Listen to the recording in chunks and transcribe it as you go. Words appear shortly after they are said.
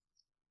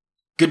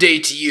Good day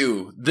to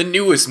you, the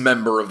newest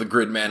member of the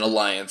Gridman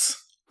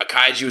Alliance. A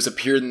kaiju has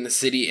appeared in the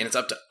city, and it's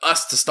up to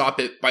us to stop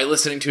it by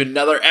listening to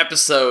another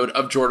episode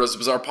of Jordo's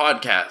Bizarre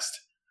Podcast.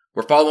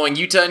 We're following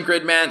Yuta and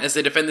Gridman as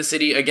they defend the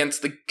city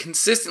against the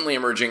consistently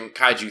emerging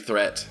kaiju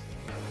threat.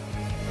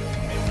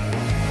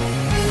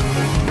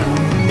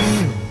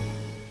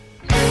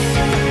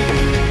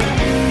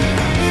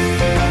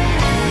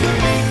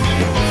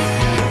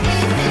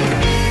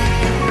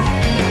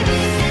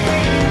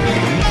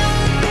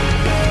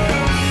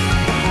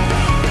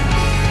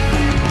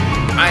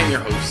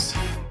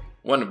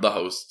 One of the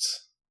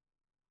hosts,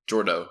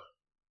 Jordo.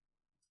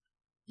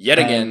 Yet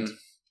again,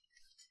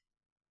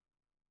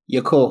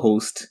 your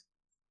co-host,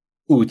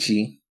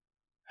 Uchi.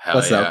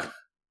 What's up?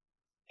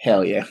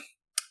 Hell yeah.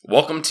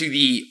 Welcome to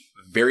the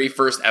very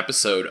first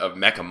episode of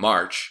Mecha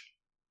March.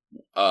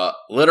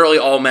 Literally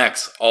all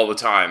mechs, all the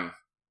time.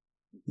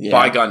 Yeah.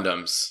 By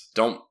Gundams.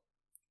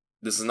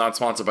 This is not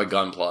sponsored by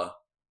Gunpla,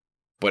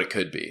 but it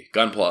could be.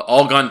 Gunpla.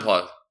 All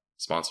Gunpla.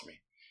 Sponsor me.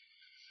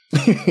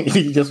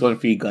 You just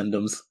want free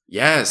Gundams.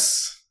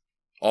 Yes.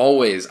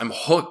 Always. I'm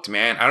hooked,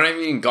 man. I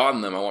don't even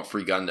gotten them. I want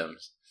free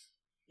Gundams.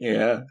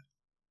 Yeah.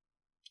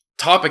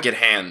 Topic at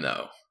hand,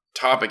 though.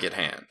 Topic at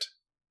hand.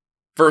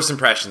 First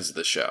impressions of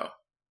the show.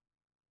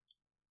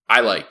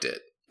 I liked it.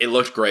 It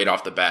looked great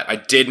off the bat. I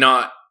did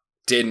not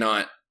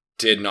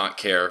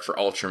care for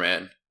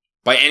Ultraman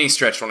by any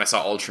stretch when I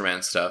saw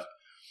Ultraman stuff.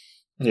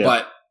 Yeah.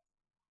 But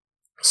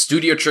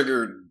Studio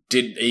Trigger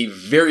did a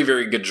very,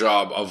 very good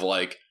job of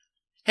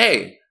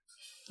hey,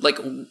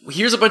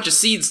 here's a bunch of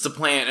seeds to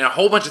plant and a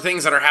whole bunch of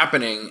things that are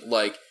happening.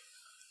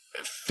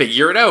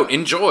 Figure it out,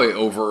 enjoy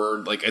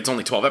over, it's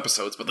only 12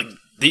 episodes, but,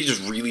 they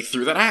just really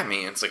threw that at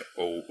me. And it's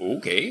oh,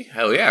 okay,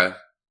 hell yeah.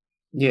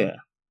 Yeah.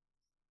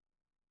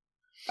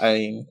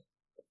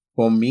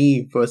 For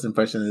me, first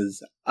impression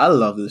is, I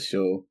love this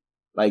show.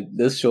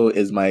 This show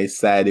is my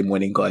Saturday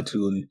morning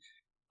cartoon.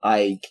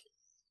 At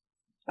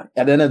the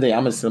end of the day,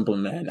 I'm a simple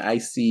man. I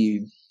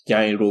see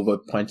giant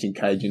robot punching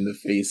kaiju in the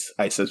face.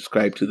 I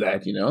subscribe to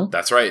that,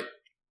 That's right.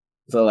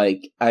 So, I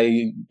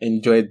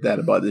enjoyed that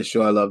about this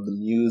show. I love the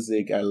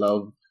music. I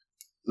love,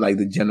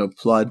 the general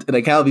plot. And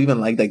I kind of even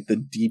like the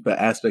deeper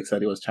aspects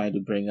that it was trying to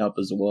bring up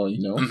as well,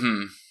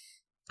 Mm-hmm.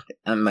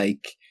 And,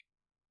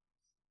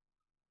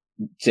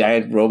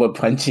 giant robot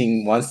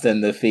punching monster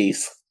in the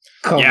face.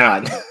 Come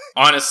on.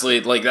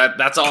 Honestly,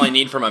 that's all I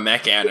need from a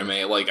mech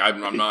anime.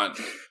 I'm not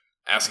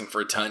asking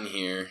for a ton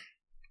here.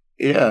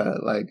 Yeah,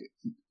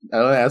 I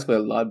don't ask for a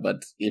lot,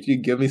 but if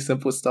you give me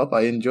simple stuff,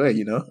 I enjoy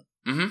it,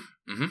 Mm-hmm.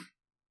 Mm-hmm.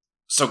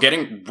 So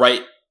getting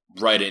right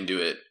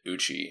into it,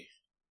 Uchi.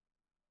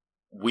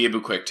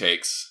 Weeaboo Quick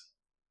Takes.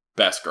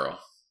 Best girl.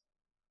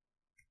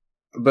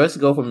 Best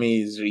girl for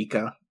me is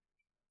Rika.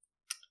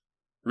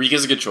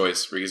 Rika's a good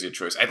choice.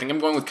 I think I'm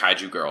going with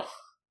Kaiju Girl.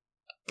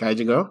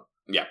 Kaiju Girl?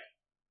 Yeah.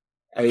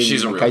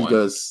 She's a real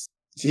one.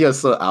 She was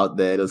so out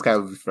there. It was kind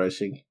of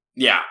refreshing.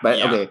 Yeah.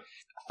 But, okay.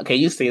 Okay,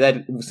 you say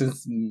that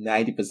since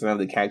 90% of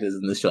the characters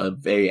in this show are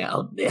very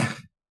out there.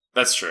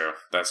 That's true.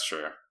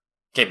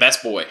 Okay,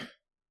 best boy.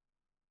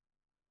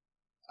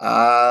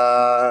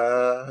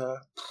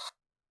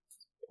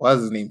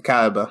 What's his name?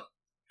 Kaiba.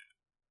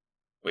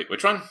 Wait,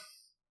 which one?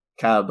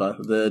 Kaiba,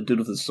 the dude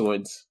with the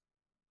swords.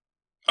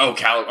 Oh,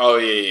 Oh,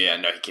 yeah.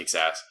 No, he kicks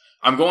ass.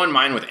 I'm going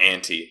mine with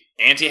Auntie.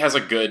 Auntie has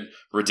a good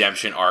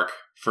redemption arc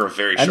for a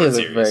very short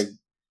series. A very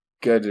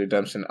good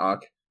redemption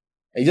arc.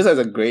 He just has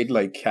a great,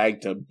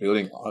 character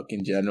building arc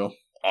in general.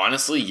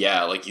 Honestly,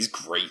 yeah, he's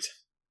great.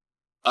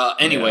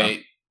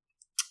 Anyway,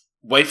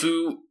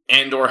 waifu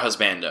and/or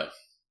husbando.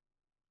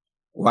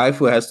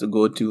 Waifu has to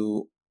go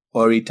to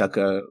Ori,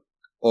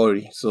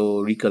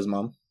 so Rika's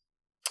mom.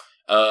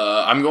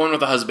 I'm going with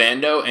the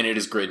husbando, and it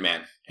is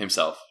Gridman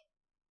himself.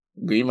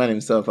 Gridman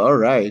himself,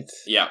 alright.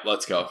 Yeah,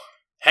 let's go.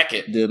 Heck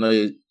it. Do you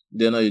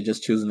know you're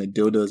just choosing a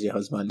dildo as your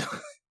husband?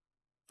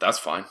 That's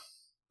fine.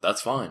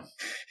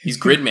 He's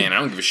Gridman.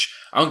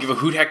 I don't give a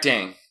hoot heck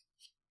dang.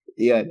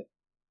 Yeah.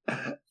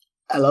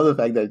 I love the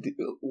fact that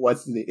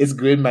it's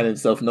Gridman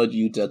himself, not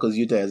Yuta, because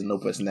Yuta has no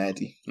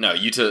personality. No,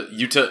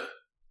 Yuta.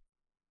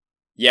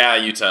 Yeah,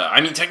 Yuta. I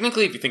mean,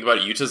 technically, if you think about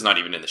it, Yuta's not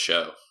even in the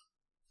show.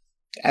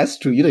 That's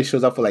true. Yuta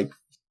shows up for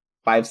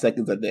 5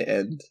 seconds at the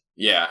end.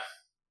 Yeah.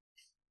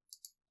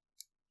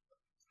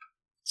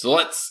 So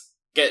let's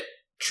get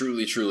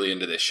truly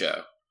into this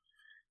show.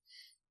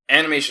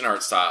 Animation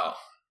art style.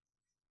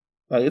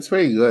 It's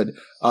very good.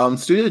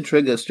 Studio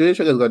Trigger's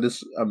got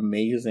this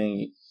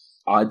amazing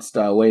art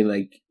style where,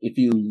 if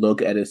you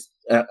look at his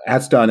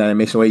art style and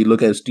animation, where you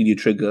look at a Studio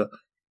Trigger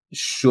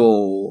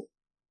show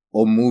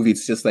or movie,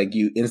 it's just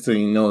you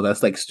instantly know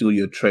that's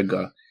Studio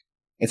Trigger.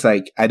 It's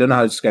I don't know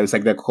how to describe it.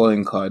 It's their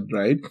calling card,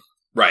 right?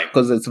 Right.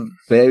 Because it's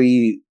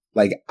very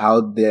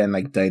out there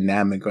and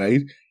dynamic,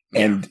 right?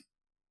 Yeah. And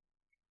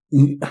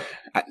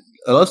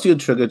a lot of Studio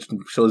Trigger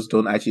shows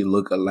don't actually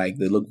look alike.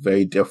 They look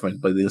very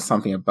different, but there's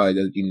something about it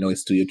that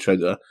it's Studio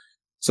Trigger.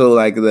 So,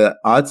 the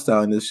art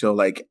style in this show,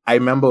 I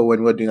remember when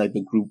we were doing,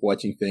 the group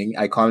watching thing,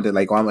 I commented,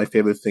 one of my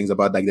favorite things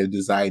about, the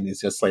design is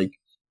just,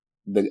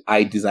 the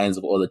eye designs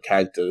of all the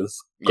characters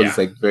because it's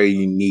like very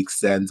unique,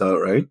 stands out,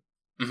 right?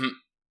 Mm-hmm.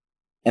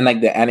 And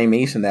like the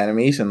animation,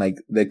 like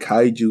the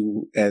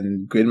kaiju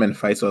and Gridman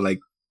fights are like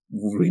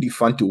really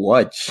fun to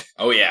watch.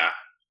 Oh yeah,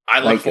 I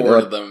look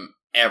forward to them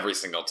every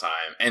single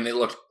time, and they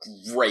look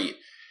great.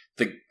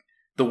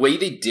 The way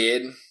they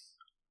did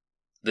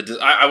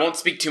I won't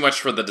speak too much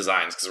for the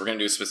designs because we're gonna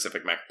do a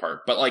specific mech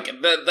part, but like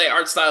the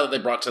art style that they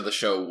brought to the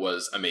show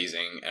was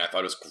amazing, and I thought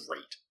it was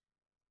great.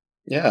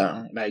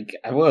 Yeah, like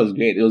I thought it was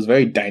great. It was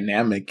very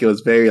dynamic. It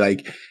was very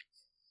like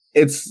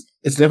it's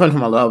different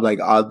from a lot of like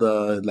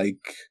other like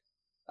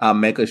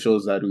mecha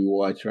shows that we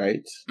watch,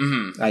 right?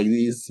 Mm-hmm. Like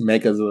these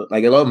mechas,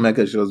 like a lot of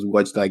mecha shows we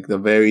watch, like the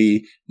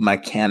very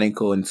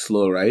mechanical and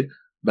slow, right?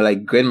 But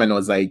like Gridman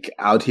was like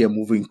out here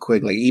moving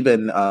quick. Like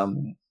even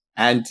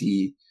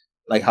Anti,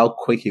 like how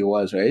quick he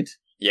was, right?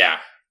 Yeah.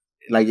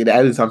 Like it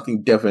added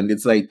something different.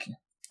 It's like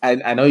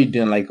I know you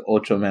didn't like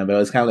Ultraman, but it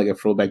was kind of like a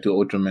throwback to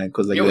Ultraman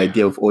because like the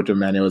idea of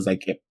Ultraman, it was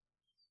like a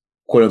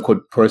quote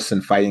unquote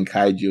person fighting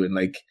kaiju, and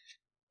like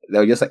they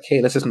were just like,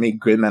 hey, let's just make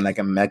Gridman like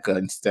a mecha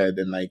instead,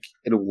 and like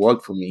it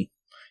worked for me.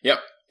 Yep.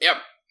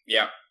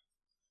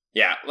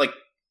 Like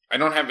I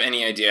don't have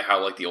any idea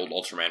how like the old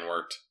Ultraman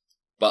worked,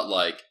 but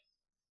like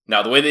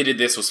now the way they did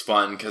this was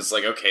fun because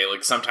like okay,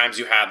 like sometimes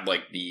you had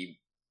like the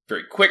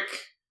very quick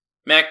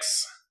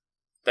mechs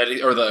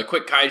or the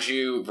quick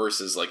kaiju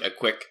versus like a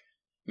quick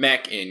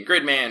mech in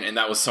Gridman, and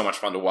that was so much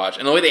fun to watch.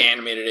 And the way they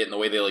animated it and the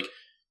way they like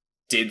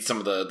did some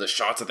of the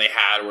shots that they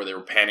had where they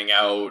were panning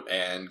out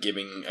and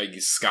giving a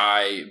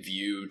sky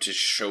view to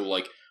show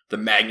like the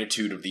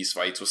magnitude of these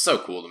fights was so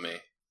cool to me.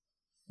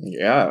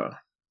 Yeah.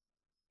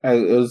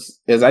 It was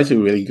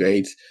actually really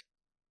great.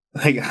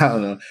 Like, I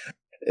don't know.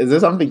 Is there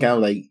something kind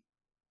of like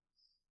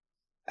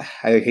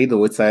I hate the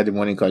word Saturday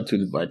morning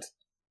cartoon, but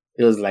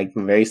it was like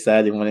very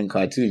Saturday morning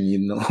cartoon. You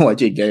know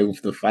what you're getting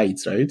with the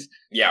fights, right?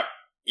 Yeah.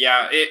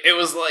 Yeah, it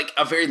was like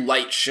a very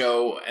light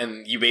show,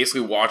 and you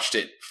basically watched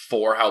it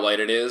for how light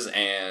it is,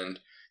 and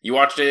you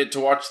watched it to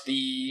watch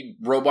the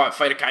robot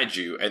fight a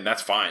kaiju, and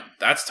that's fine.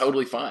 That's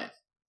totally fine.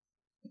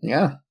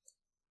 Yeah,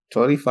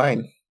 totally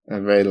fine. A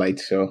very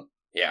light show.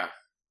 Yeah.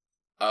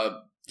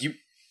 You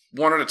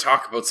wanted to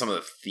talk about some of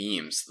the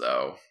themes,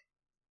 though.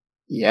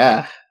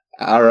 Yeah.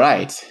 All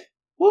right.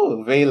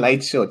 Whoa, very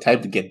light show.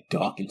 Time to get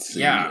dark and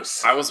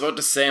serious. Yeah, I was about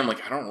to say, I'm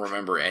like, I don't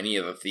remember any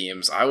of the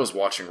themes. I was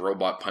watching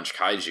Robot Punch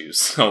Kaiju,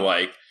 so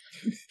like,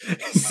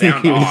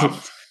 sound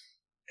off.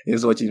 He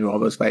was watching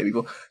robots fight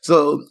people.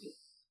 So,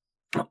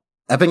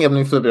 I think I'm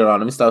going to flip it around.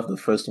 Let me start with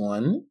the first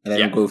one, and then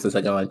we'll go with the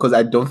second one. Because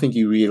I don't think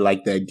you really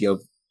like the idea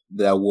of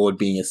the world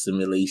being a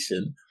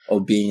simulation, or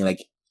being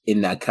like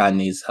in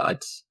Akane's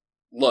hut.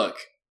 Look,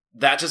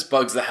 that just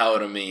bugs the hell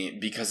out of me,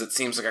 because it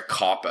seems like a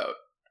cop-out.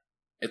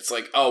 It's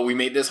like, oh, we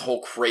made this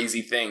whole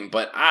crazy thing,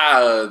 but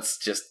it's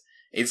just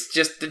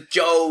a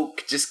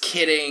joke, just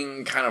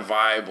kidding kind of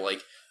vibe.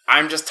 Like,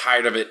 I'm just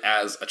tired of it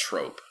as a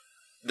trope.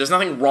 There's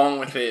nothing wrong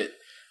with it,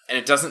 and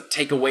it doesn't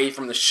take away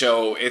from the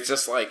show. It's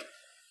just like,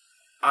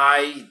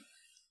 I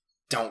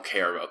don't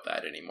care about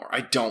that anymore.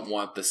 I don't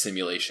want the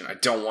simulation. I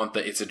don't want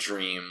the it's a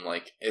dream.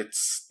 Like,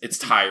 it's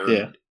tired.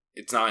 Yeah.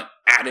 It's not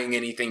adding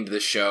anything to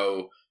the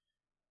show.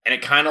 And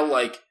it kind of,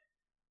 like,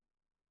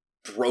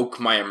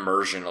 broke my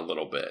immersion a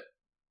little bit.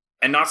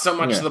 And not so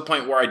much to the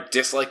point where I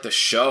dislike the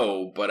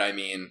show, but I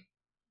mean,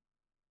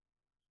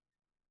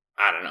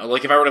 I don't know.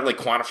 Like, if I were to, like,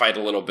 quantify it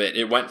a little bit,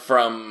 it went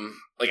from,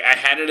 like, I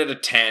had it at a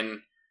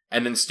 10,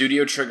 and then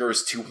Studio Trigger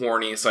was too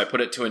horny, so I put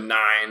it to a 9,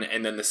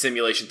 and then the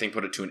simulation thing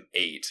put it to an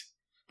 8.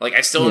 Like,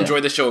 I still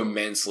enjoyed the show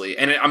immensely.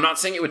 And I'm not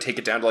saying it would take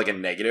it down to, like, a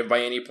negative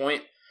by any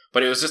point,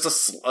 but it was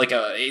just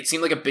it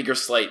seemed like a bigger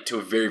slight to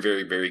a very,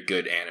 very, very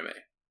good anime.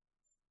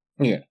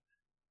 Yeah.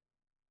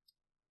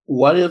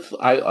 What if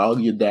I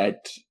argued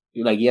that,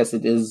 like, yes,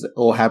 it is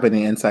all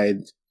happening inside,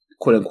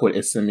 quote unquote,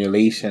 a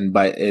simulation,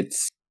 but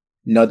it's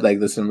not like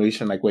the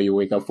simulation, like where you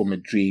wake up from a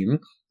dream,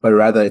 but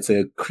rather it's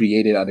a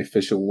created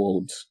artificial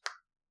world.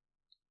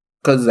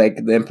 Because, like,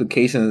 the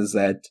implication is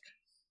that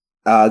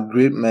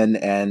Gridman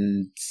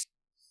and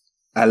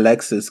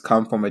Alexis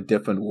come from a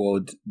different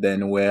world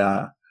than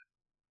where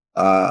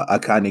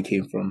Akane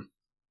came from.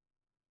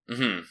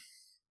 Mm-hmm.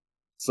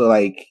 So,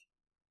 like,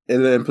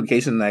 the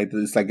implication, like,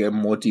 it's like a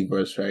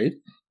multiverse, right?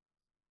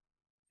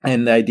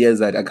 And the idea is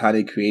that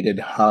Akane created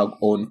her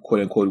own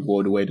quote-unquote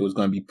world where it was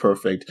going to be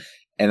perfect,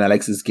 and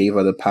Alexis gave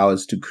her the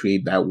powers to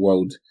create that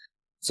world.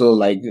 So,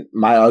 like,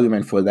 my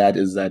argument for that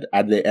is that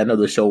at the end of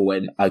the show,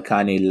 when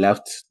Akane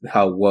left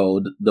her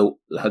world,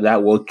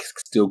 that world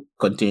still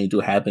continued to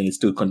happen, it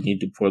still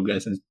continued to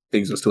progress, and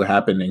things were still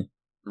happening.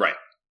 Right.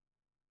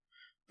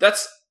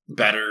 That's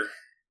better.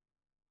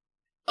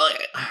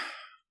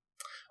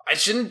 I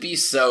shouldn't be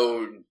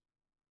so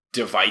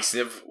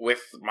divisive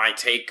with my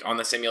take on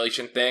the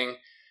simulation thing,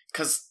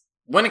 because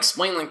when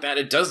explained like that,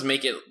 it does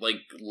make it, like,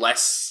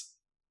 less...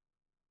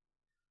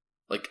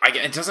 Like,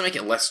 it doesn't make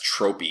it less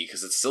tropey,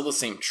 because it's still the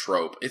same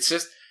trope. It's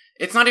just...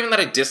 It's not even that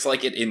I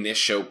dislike it in this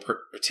show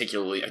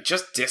particularly. I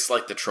just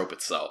dislike the trope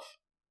itself.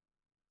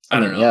 I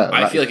don't know. Yeah,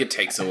 I feel like it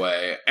takes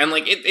away. And,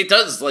 like, it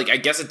does, like, I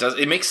guess it does.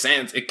 It makes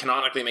sense. It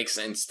canonically makes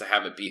sense to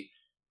have it be,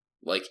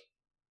 like,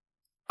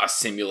 a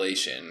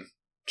simulation.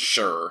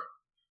 Sure.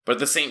 But at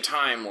the same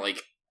time,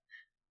 like,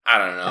 I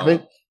don't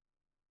know.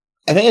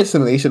 I think a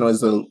simulation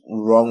was the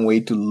wrong way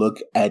to look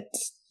at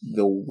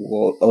the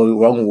world, or the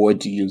wrong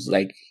word to use.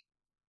 Like,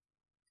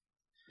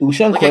 we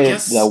shouldn't call it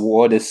the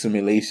word a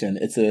simulation.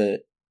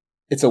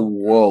 It's a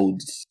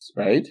world,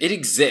 right? It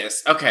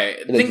exists.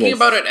 Okay. Thinking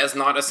about it as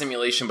not a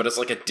simulation, but as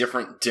like a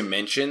different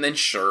dimension, then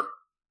sure.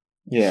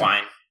 Yeah.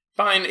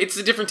 Fine. It's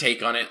a different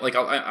take on it. Like,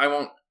 I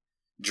won't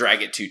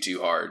drag it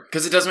too hard.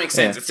 Because it does make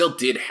sense. Yeah. It still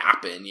did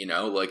happen, you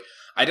know? Like,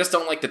 I just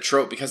don't like the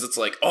trope because it's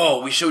like,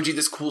 oh, we showed you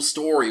this cool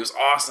story. It was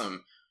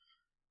awesome.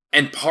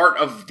 And part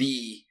of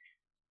the,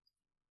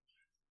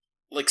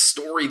 like,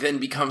 story then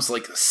becomes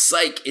like,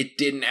 psych, it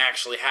didn't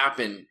actually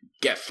happen.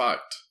 Get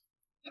fucked.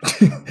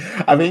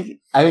 I think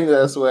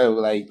that's where,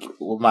 like,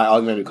 my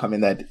argument would come in,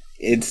 that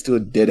it still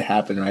did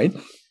happen, right?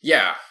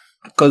 Yeah.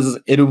 Because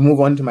it will move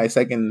on to my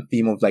second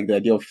theme of, like, the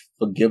idea of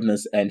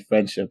forgiveness and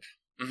friendship,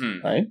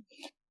 right?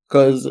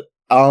 Because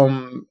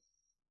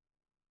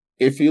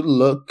if you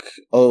look,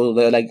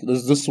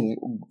 there's this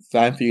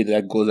fan theory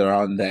that goes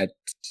around that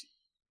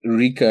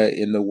Rika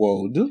in the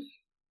world.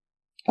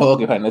 Oh,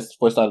 okay, fine. Let's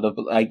first start off,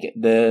 like, at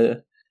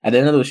the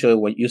end of the show,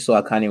 when you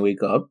saw Akane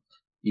wake up,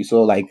 you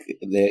saw, like,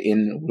 the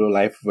in real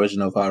life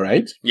version of her,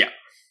 right? Yeah.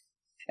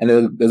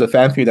 And there's a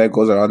fan theory that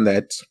goes around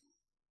that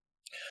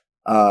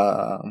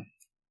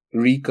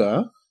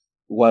Rika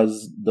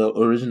was the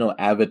original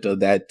avatar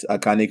that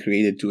Akane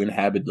created to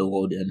inhabit the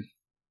world in.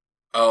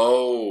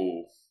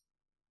 Oh.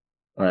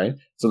 Right?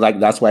 So, like,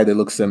 that's why they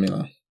look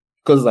similar.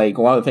 Because, like,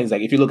 one of the things,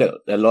 like, if you look at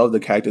a lot of the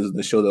characters in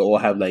the show, they all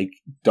have, like,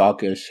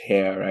 darkish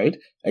hair, right?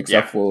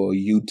 Except for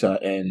Yuta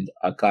and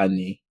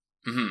Akane.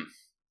 Mm-hmm.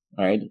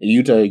 Right?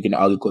 Yuta, you can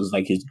argue, because,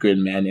 like, he's Grid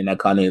Man, and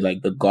Akane,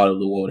 like, the god of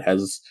the world,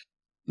 has,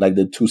 like,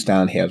 the two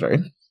stand hairs, right?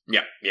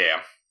 Yeah.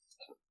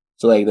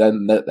 So, like,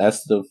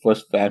 that's the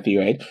first fan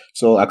theory, right?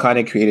 So,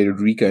 Akane created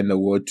Rika in the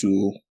world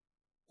to,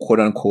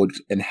 quote-unquote,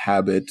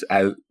 inhabit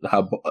as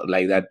her,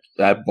 like,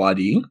 that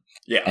body.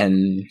 Yeah.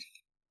 And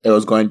it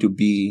was going to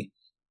be,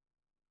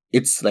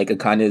 it's, like,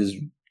 Akane's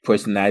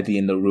personality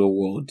in the real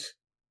world.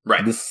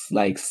 Right. This,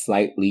 like,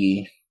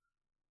 slightly...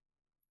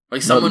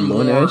 Like, someone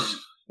more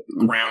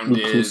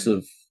grounded.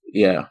 Reclusive.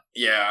 Yeah.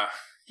 Yeah.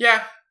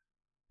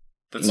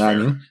 That's fair. I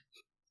mean?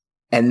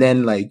 And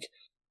then, like,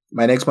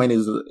 my next point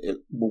is,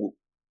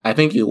 I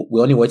think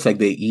we only watched, like,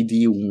 the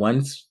ED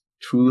once,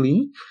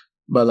 truly.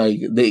 But, like,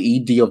 the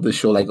ED of the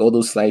show, like, all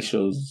those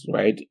slideshows,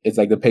 right? It's,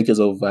 like, the pictures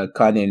of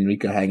Akane and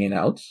Rika hanging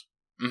out.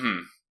 Mm-hmm.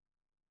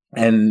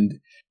 And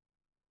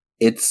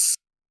it's,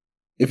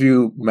 if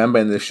you remember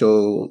in the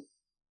show,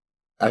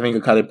 I think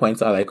Akane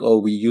points out, like, oh,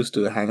 we used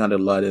to hang out a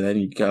lot, and then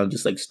you kind of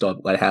just, like, stop.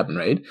 What happened,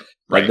 right?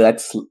 Like,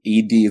 that's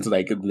ED is,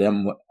 like,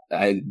 them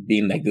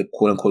being, like, the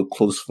quote-unquote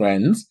close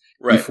friends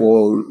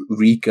before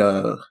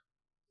Rika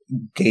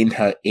gained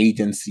her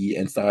agency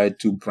and started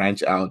to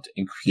branch out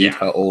and create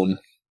her own,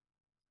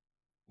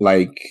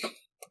 like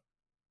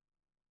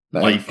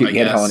life,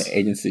 get her own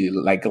agency,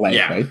 like,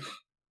 life, right?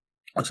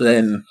 So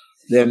then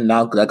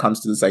now that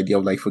comes to this idea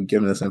of, like,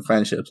 forgiveness and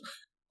friendships,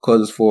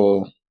 because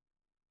for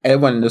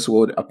everyone in this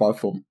world, apart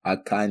from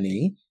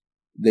Akane,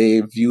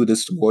 they view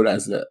this world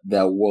as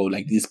their world.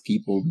 Like, these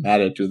people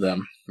matter to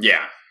them.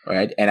 Yeah.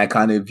 Right? And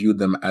Akane viewed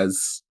them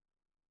as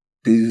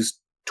these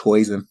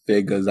toys and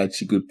figures that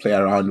she could play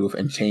around with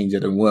and change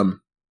at a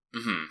whim.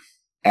 Mm-hmm.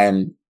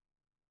 And,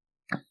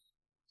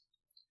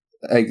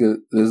 like,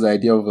 there's the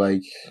idea of,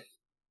 like,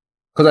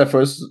 because at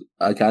first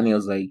Akane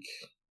was like,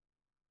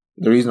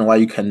 the reason why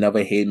you can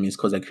never hate me is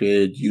because I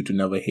created you to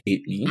never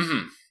hate me.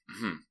 Mm-hmm.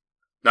 Mm-hmm.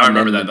 No, I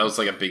remember that. That was,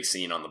 like, a big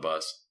scene on the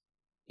bus.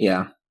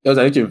 Yeah. It was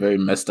actually a very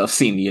messed up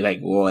scene. You're like,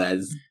 whoa,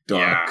 that's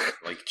dark. Yeah,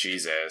 like,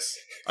 Jesus.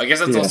 I guess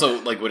that's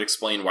also, like, would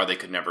explain why they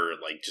could never,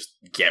 like, just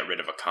get rid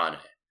of Akane.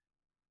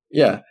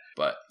 Yeah.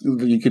 But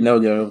you could never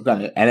get rid of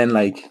Akane. And then,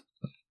 like,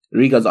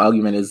 Rika's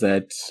argument is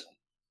that,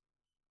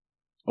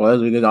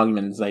 Rika's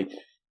argument is, like,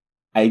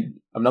 I'm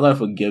not going to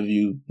forgive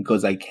you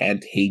because I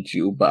can't hate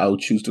you, but I'll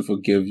choose to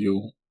forgive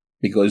you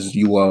because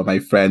you are my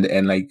friend,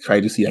 and, like, try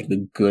to see, like,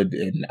 the good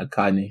in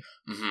Akane.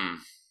 Mm-hmm.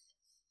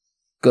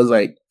 Because,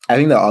 like, I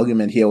think the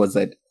argument here was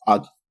that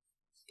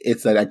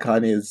it's that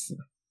Akane is,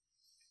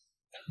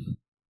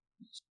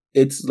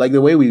 it's like the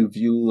way we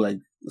view, like,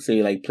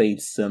 say, like, playing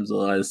Sims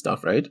or other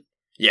stuff, right?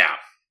 Yeah.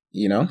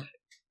 You know?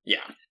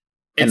 Yeah.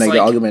 And, like, the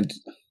argument,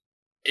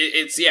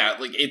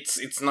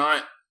 it's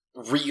not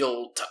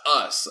real to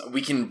us.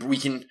 We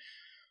can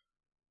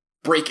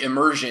break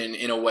immersion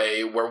in a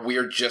way where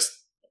we're just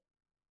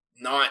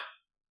not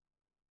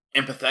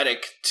empathetic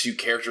to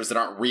characters that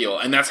aren't real.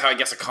 And that's how I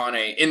guess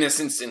Akane, in this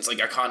instance, like,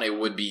 Akane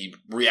would be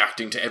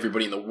reacting to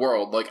everybody in the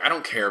world. Like, I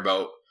don't care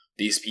about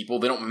these people.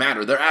 They don't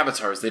matter. They're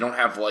avatars. They don't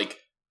have, like,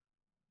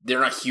 they're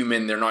not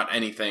human. They're not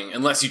anything.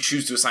 Unless you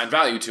choose to assign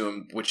value to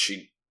them, which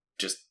she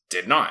just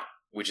did not.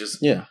 Which is,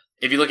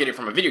 if you look at it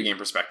from a video game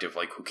perspective,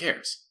 like, who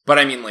cares? But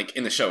I mean, like,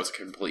 in the show, it's a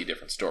completely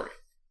different story.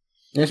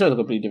 It's not a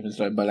completely different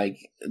story, but like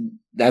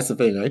that's the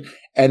thing, right?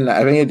 And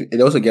I think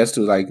it also gets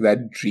to like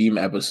that dream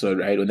episode,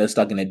 right? When they're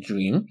stuck in a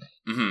dream.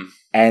 Mm-hmm.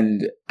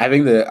 And I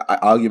think the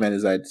argument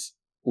is that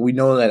we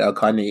know that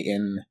Akane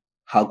in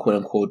her quote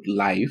unquote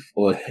life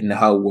or in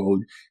her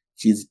world,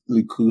 she's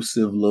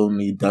reclusive,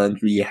 lonely,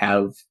 doesn't really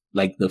have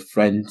like the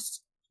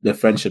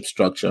friendship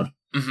structure.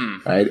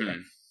 Mm-hmm. Right?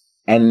 Mm-hmm.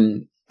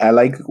 And I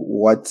like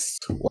what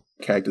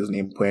character's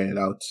name pointed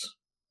out.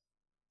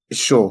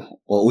 Sure,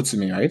 or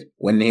Utsumi, right?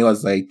 When he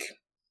was like,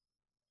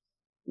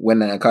 when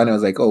Akane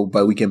was like, oh,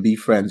 but we can be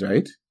friends,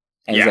 right?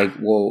 And it's like,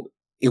 well,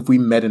 if we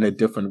met in a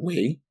different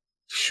way,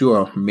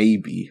 sure,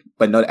 maybe,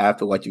 but not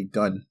after what you've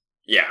done.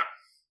 Yeah.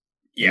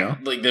 Yeah. You know?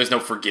 Like, there's no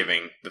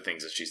forgiving the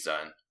things that she's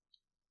done.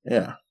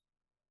 Yeah.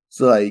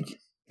 So, like,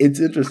 it's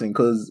interesting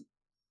because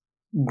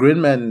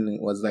Gridman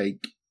was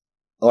like,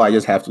 oh, I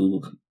just have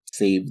to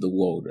save the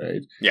world,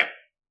 right? Yeah.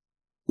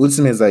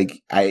 Utsumi is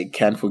like, I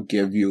can't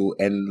forgive you.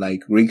 And,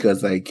 like,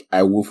 Rika's like,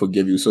 I will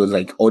forgive you. So, it's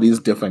like all these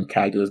different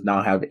characters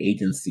now have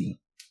agency.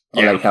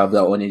 Or, like, have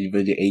their own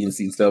individual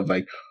agency instead of,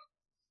 like,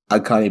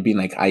 Akane being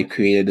like, I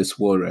created this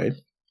world, right?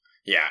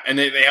 Yeah, and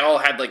they all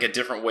had like a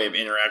different way of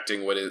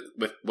interacting with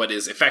what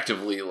is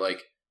effectively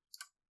like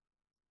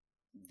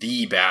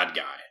the bad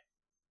guy.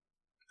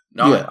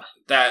 Not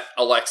that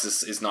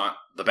Alexis is not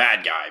the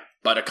bad guy,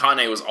 but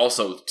Akane was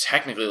also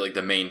technically like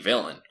the main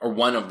villain or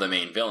one of the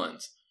main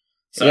villains.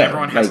 So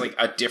everyone has like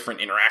a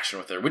different interaction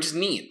with her, which is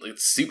neat. Like,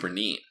 it's super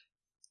neat.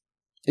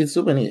 It's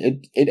super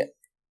neat.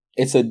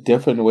 It's a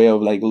different way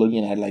of like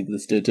looking at like the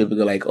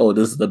stereotypical like, oh,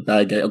 this is the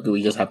bad guy. Okay,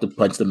 we just have to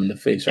punch them in the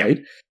face, right?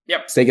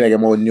 Yep. It's taking like a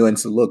more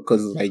nuanced look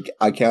because like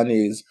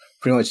Akane is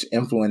pretty much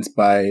influenced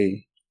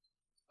by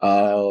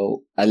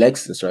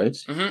Alexis, right?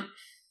 Mm-hmm.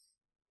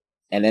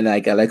 And then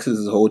like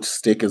Alexis's whole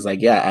stick is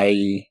like, yeah,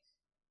 I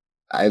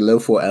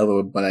live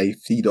forever, but I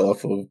feed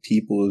off of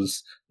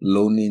people's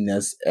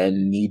loneliness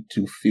and need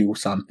to feel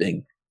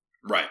something.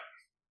 Right.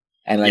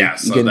 And like,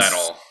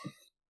 that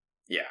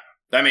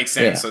makes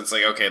sense. Yeah. So it's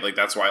like, okay, like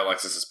that's why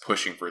Alexis is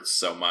pushing for it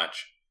so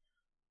much.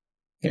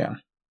 Yeah.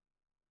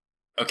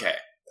 Okay.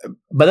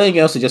 But then you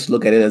can also just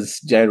look at it as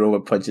Giant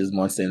Robot punches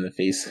Monster in the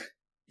face.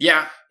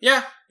 Yeah.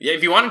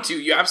 If you wanted to,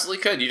 you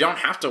absolutely could. You don't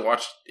have to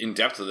watch in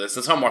depth of this.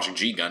 That's how I'm watching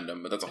G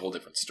Gundam, but that's a whole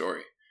different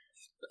story.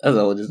 That's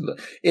all.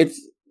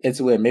 It's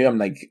weird. Maybe I'm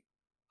like,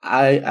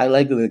 I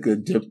like a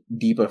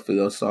deeper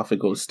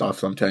philosophical stuff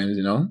sometimes,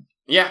 you know?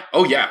 Yeah.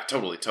 Oh yeah.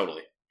 Totally.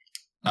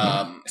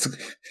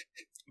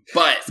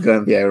 But it's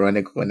gonna be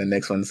ironic when the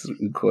next one's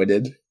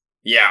recorded.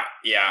 Yeah.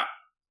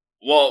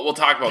 Well, we'll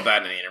talk about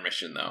that in the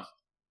intermission, though.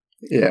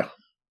 Yeah,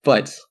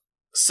 but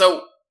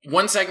so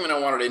one segment I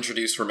wanted to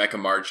introduce for Mecha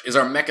March is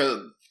our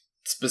mecha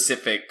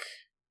specific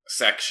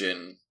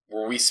section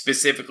where we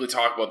specifically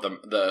talk about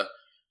the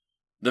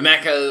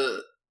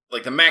mecha,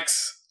 like the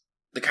mechs,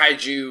 the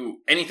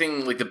kaiju,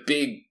 anything like the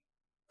big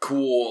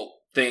cool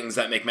things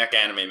that make mecha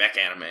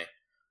anime.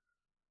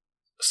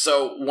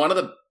 So one of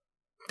the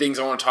things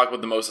I want to talk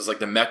about the most is like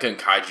the mecha and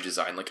kaiju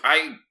design. Like,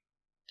 I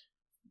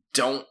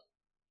don't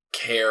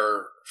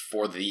care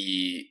for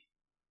the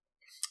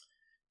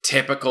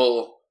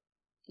typical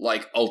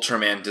like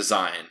Ultraman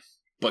design,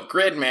 but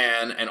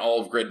Gridman and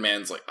all of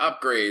Gridman's like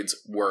upgrades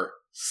were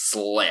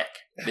slick.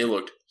 They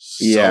looked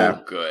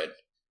so good.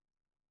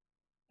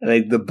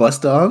 Like the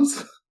bust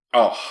arms.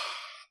 Oh,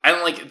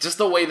 and like just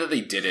the way that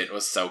they did it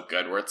was so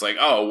good. Where it's like,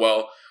 oh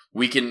well,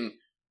 we can.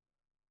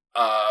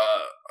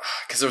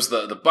 Because there was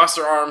the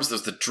Buster Arms, there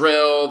was the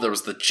drill, there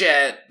was the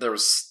jet, it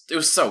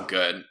was so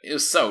good. It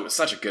was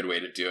such a good way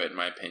to do it, in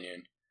my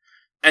opinion.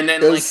 And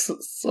then like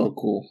so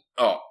cool.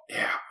 Oh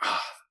yeah,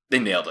 they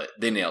nailed it.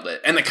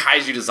 And the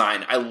kaiju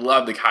design, I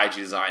love the kaiju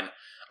design.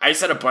 I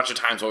said a bunch of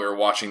times while we were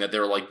watching that they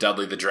were like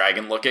Dudley the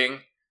Dragon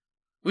looking,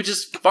 which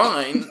is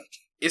fine,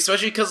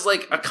 especially because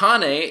like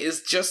Akane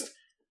is just.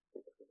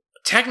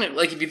 Technically,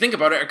 like, if you think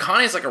about it,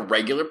 Akane is like a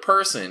regular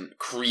person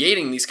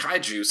creating these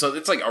kaiju, so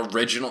it's like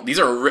original. These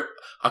are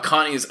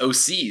Akane's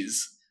OCs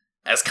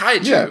as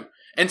kaiju,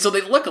 and so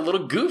they look a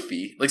little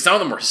goofy. Like, some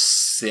of them were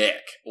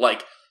sick,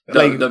 like the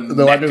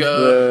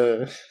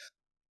mecha,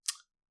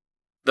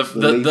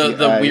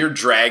 the weird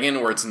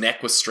dragon where its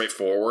neck was straight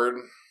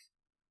forward.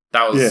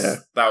 That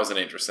was an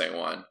interesting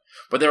one.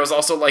 But there was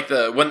also like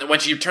when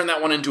she turned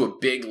that one into a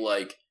big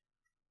like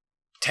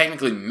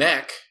technically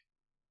mech,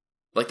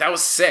 like that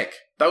was sick.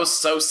 That was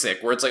so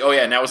sick, where it's like, oh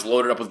yeah, now it's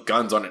loaded up with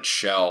guns on its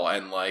shell,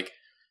 and like,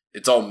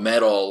 it's all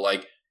metal,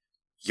 like,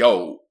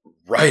 yo,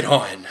 right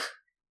on.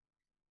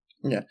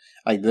 Yeah,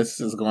 like, this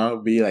is going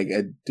to be like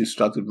a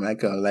destructive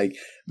mecha. Like,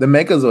 the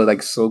mechas were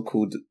like so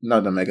cool.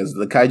 Not the mechas,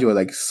 the kaiju were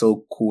like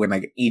so cool, and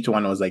like, each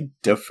one was like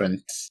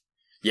different.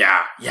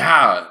 Yeah,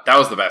 that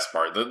was the best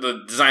part.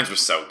 The designs were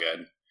so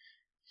good.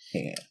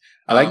 Yeah.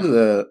 I like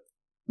the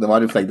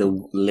one with like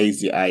the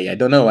lazy eye. I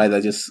don't know why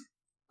that just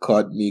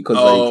caught me, because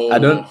like, I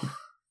don't...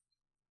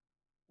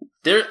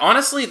 There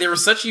were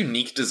such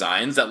unique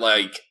designs that,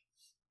 like,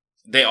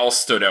 they all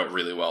stood out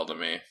really well to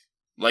me.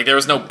 Like, there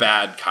was no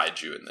bad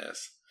kaiju in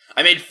this.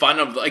 I made fun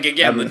of, like,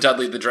 again, the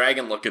Dudley the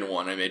Dragon looking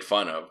one I made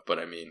fun of, but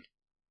I mean...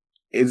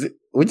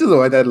 Which is the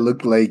one that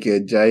looked like a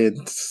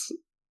giant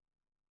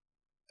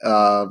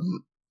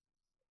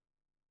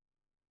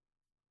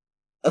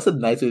that's a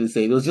nice way to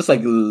say it. It was just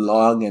like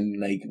long and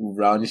like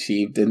round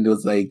shaped, and it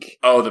was like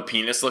the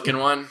penis looking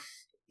one.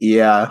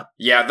 Yeah,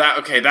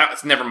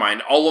 that's never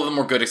mind. All of them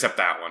were good except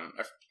that one.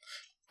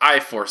 I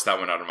forced that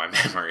one out of my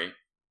memory.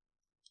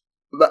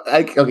 But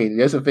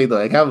here's the thing though.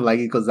 I kind of like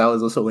it because that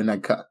was also when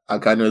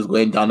Akane was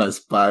going down a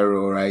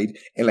spiral, right?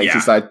 And like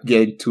she started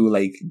getting too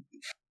like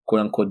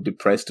quote unquote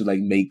depressed to like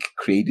make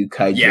creative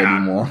kaiju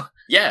anymore.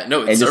 Yeah,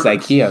 no, it's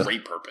like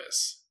great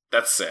purpose.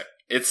 That's sick.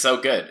 It's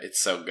so good. It's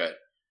so good.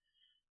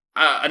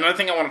 Another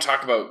thing I want to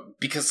talk about,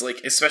 because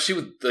like especially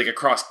with like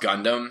across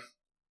Gundam,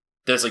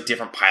 there's like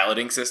different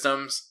piloting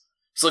systems.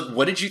 So like,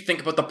 what did you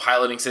think about the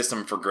piloting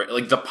system for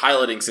the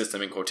piloting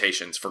system in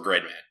quotations for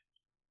Gridman?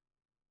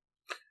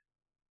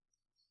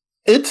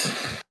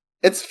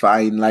 It's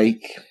fine.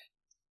 Like,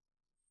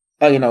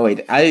 I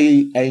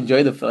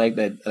enjoy the fact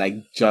that like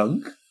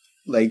Junk,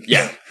 like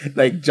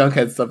Junk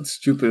had some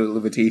stupid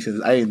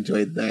limitations. I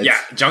enjoyed that. Yeah,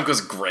 Junk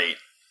was great.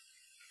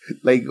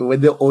 Like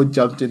when they all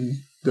jumped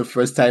in the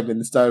first time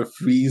and started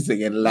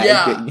freezing and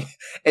lagging,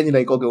 and you're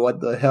like, okay, what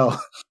the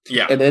hell?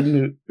 Yeah. And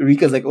then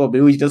Rika's like, oh,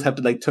 maybe we just have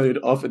to like turn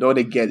it off and on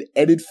again,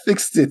 and it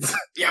fixed it.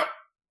 Yeah.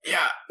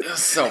 Yeah, it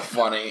was so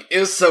funny. It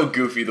was so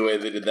goofy the way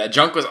they did that.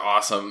 Junk was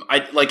awesome.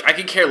 I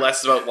could care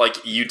less about like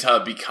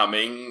Yuta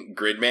becoming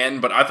Gridman,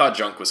 but I thought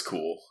Junk was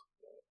cool.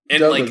 And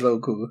Junk was so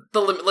cool.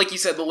 Like you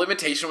said, the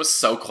limitation was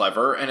so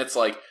clever, and it's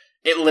like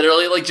it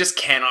literally like just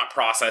cannot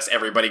process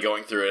everybody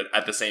going through it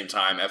at the same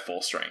time at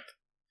full strength.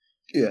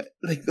 Yeah,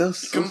 like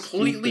that's so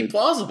completely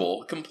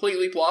plausible.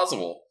 Completely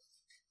plausible.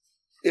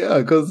 Yeah,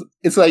 because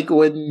it's like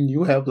when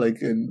you have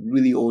like a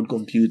really old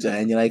computer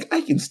and you're like, I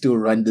can still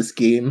run this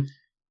game.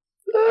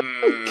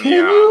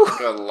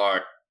 Good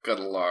luck. Good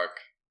luck.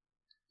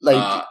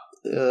 Like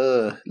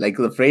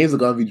the frames are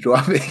gonna be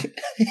dropping.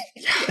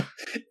 Yeah.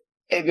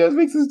 It just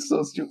makes it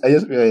so stupid. I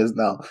just realized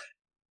now.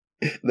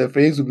 The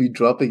frames will be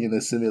dropping in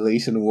a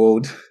simulation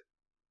world.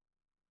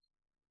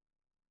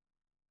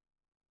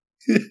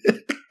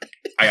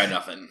 I got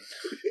nothing.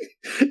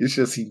 You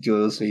should see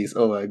Joe's face.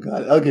 Oh my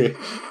god. Okay.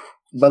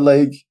 But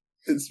like,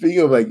 speaking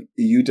of like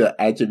Yuta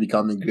actually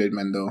becoming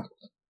Gridman though,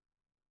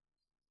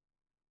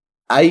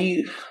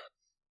 I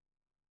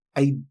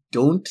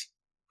don't.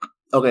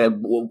 Okay,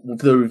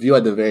 the review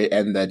at the very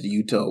end that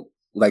Yuta,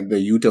 like the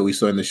Yuta we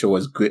saw in the show,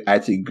 was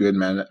actually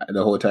Gridman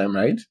the whole time,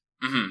 right?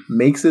 Mm-hmm.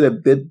 Makes it a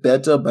bit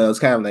better, but I was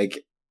kind of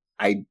like,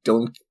 I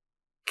don't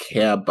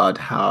care about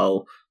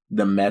how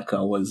the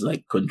mecha was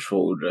like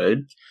controlled, right?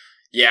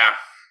 Yeah,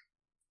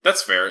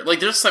 that's fair.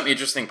 Like, there's some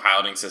interesting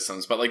piloting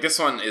systems, but like this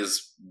one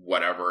is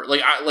whatever.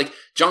 Like,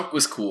 Junk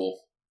was cool,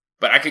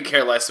 but I could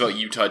care less about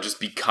Yuta just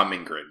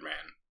becoming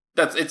Gridman.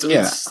 It's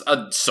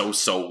a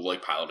so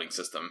like piloting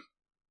system.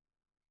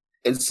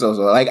 It's so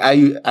like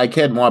I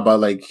cared more about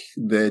like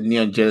the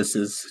Neon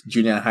Genesis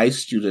junior high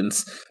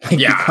students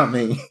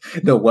becoming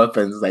the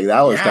weapons. Like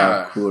that was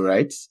kind of cool,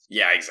 right?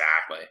 Yeah,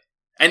 exactly.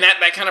 And that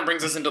kind of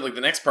brings us into like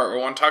the next part where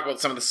we want to talk about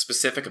some of the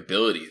specific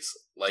abilities.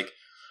 Like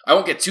I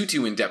won't get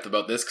too in depth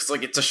about this because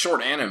like it's a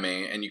short anime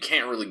and you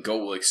can't really go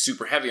like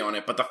super heavy on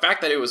it. But the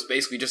fact that it was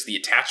basically just the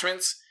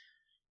attachments,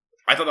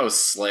 I thought that was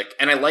slick,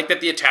 and I like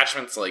that the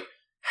attachments like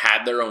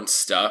had their own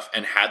stuff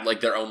and had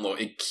like their own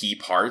little key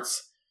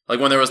parts. Like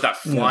when there was that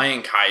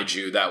flying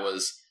kaiju that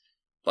was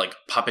like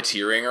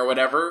puppeteering or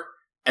whatever,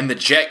 and the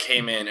jet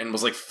came in and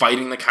was like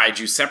fighting the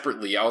kaiju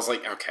separately. I was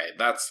like, okay,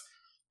 that's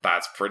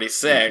pretty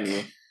sick.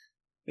 Mm-hmm.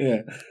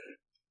 Yeah,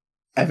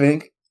 I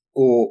think.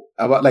 Oh,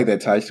 about like the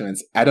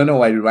attachments, I don't know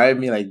why it reminded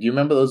me. Like, do you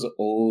remember those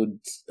old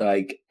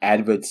like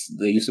adverts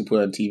they used to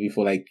put on TV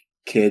for like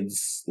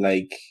kids,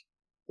 like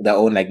their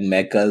own like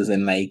mechas,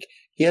 and like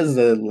here's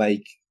the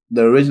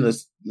original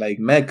like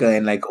mecha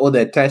and like all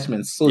the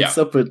attachments sold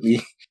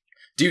separately.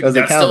 Dude,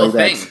 that's still a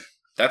thing.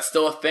 That's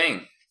still a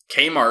thing.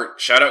 Kmart,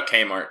 shout out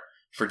Kmart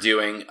for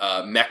doing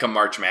Mecha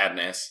March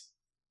Madness.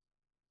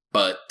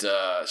 But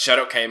shout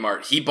out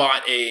Kmart. He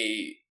bought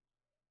a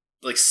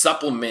like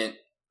supplement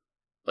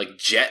like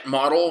jet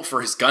model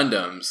for his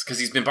Gundams because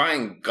he's been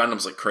buying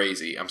Gundams like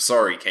crazy. I'm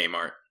sorry,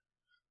 Kmart,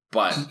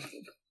 but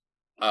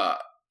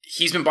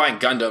he's been buying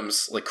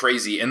Gundams like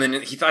crazy, and then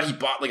he thought he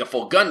bought like a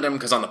full Gundam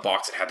because on the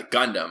box it had the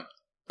Gundam,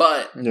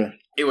 but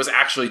it was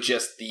actually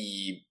just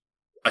the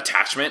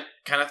attachment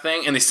kind of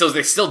thing, and they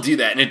still do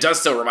that, and it does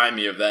still remind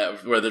me of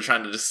that where they're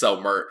trying to just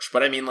sell merch.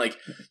 But I mean, like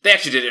they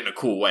actually did it in a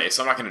cool way,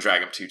 so I'm not going to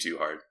drag them too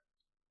hard.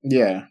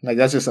 Yeah, like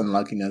that's just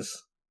unluckiness.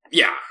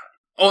 Yeah.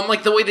 Oh, and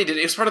like the way they did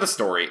it, it's part of the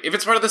story. If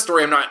it's part of the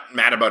story, I'm not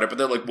mad about it. But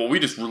they're like, well, we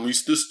just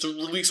released this to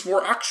release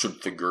more action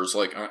figures.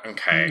 Like,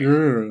 okay.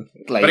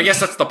 But I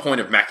guess that's the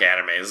point of mech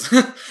animes.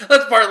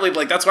 That's partly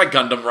like that's why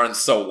Gundam runs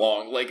so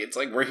long. Like, it's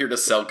like we're here to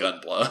sell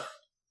Gunpla.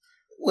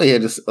 We're here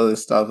to sell other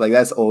stuff. Like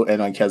that's all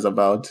anyone cares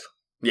about.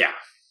 Yeah.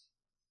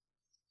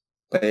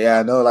 But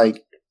yeah, no,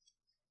 like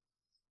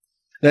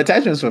the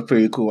attachments were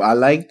pretty cool. I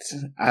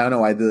don't know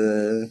why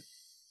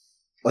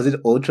was it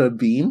Ultra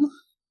Beam?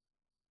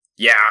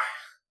 Yeah.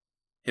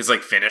 His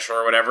like finisher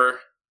or whatever.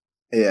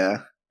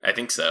 Yeah. I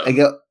think so.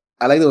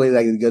 I like the way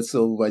like it gets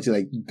so much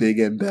like big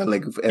and bad,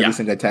 like with every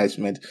single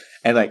attachment,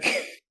 and like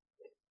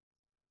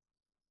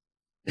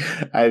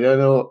I don't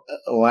know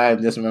why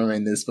I'm just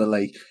remembering this, but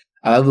like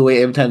I love the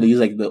way every time they use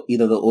like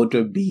either the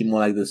ultra beam or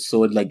like the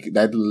sword, like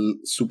that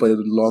super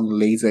long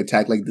laser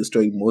attack, like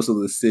destroying most of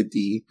the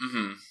city.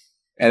 Mm-hmm.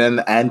 And then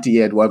the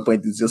Auntie at one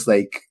point is just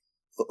like,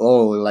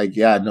 "Oh, like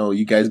yeah, no,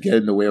 you guys get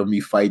in the way of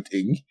me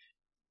fighting."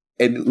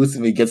 And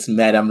Utsumi gets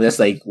mad. I'm just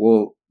like,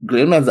 "Well,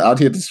 Gridman's out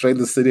here destroying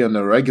the city on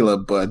the regular,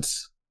 but."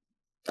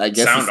 I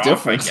guess Sound it's off,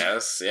 different. I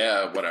guess.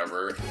 Yeah,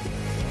 whatever.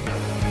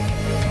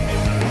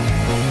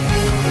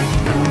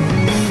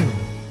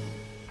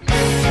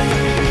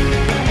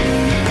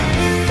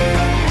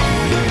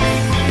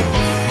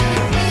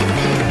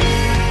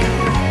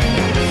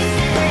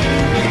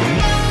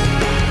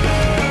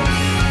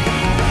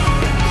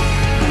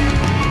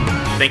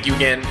 Thank you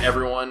again,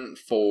 everyone,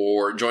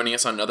 for joining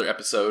us on another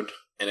episode.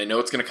 And I know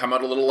it's going to come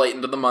out a little late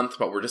into the month,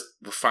 but we're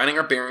finding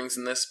our bearings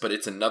in this. But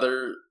it's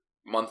another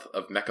month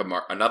of Mecha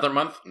March. Another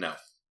month? No.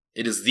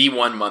 It is the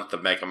 1 month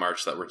of Mecha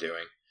March that we're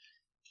doing.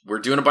 We're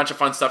doing a bunch of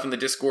fun stuff in the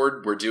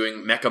Discord. We're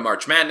doing Mecha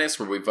March Madness,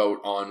 where we vote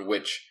on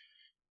which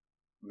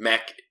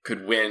mech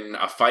could win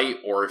a fight,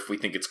 or if we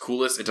think it's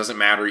coolest. It doesn't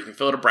matter. You can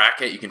fill out a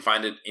bracket. You can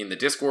find it in the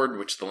Discord,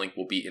 which the link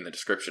will be in the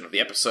description of the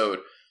episode.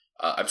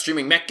 I'm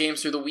streaming mech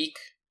games through the week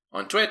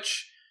on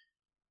Twitch.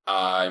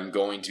 I'm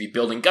going to be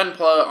building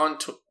Gunpla on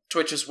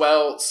Twitch as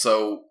well,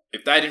 so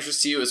if that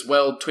interests you as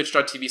well,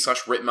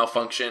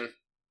 twitch.tv/RipMalfunction.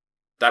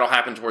 That'll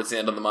happen towards the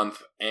end of the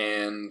month,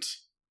 and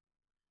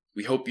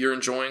we hope you're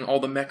enjoying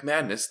all the mech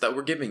madness that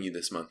we're giving you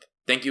this month.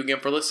 Thank you again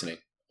for listening.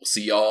 We'll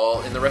see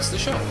y'all in the rest of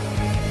the show.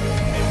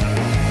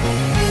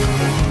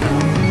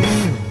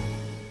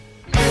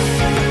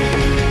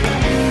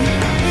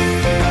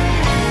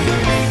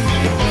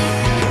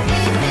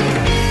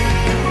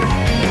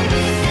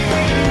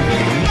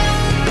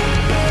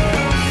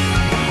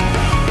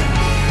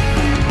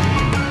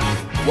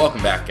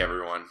 Welcome back,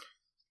 everyone.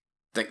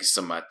 Thank you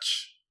so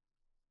much.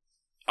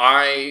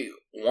 I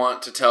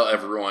want to tell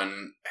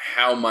everyone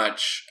how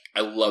much I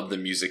love the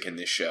music in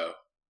this show.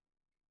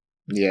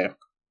 Yeah.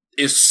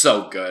 It's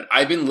so good.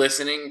 I've been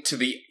listening to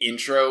the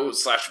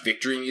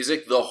intro/victory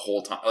music the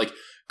whole time, like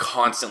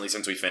constantly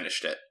since we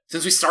finished it.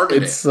 Since we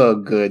started It's so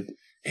good.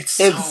 It's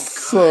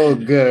so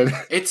good.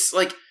 It's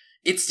like,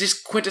 it's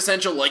just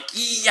quintessential, like,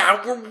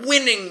 yeah, we're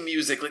winning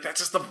music. Like,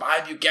 that's just the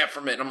vibe you get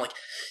from it. And I'm like,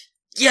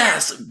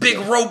 yes, big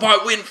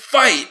robot win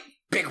fight.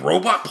 Big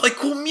robot play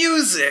cool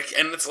music.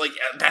 And it's like,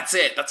 that's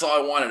it. That's all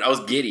I wanted. I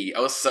was giddy. I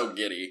was so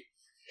giddy.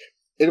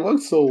 It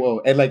worked so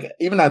well. And like,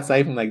 even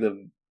aside from like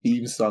the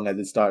theme song at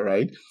the start,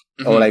 right?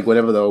 Mm-hmm. Or like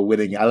whatever they were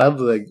winning. I love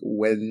like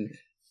when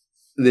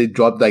they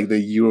dropped like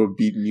the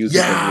Eurobeat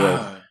music as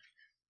well.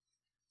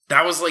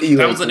 That was like,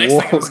 that was the next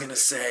thing I was going to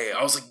say.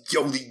 I was like,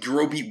 yo, the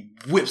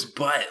Eurobeat whips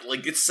butt.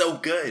 Like, it's so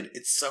good.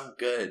 It's so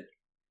good.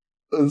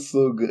 It's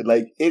so good.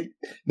 Like,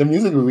 the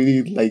music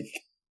really like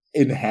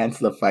enhance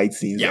the fight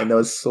scenes, and it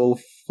was so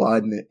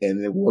fun,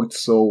 and it worked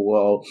so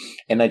well.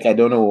 And like, I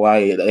don't know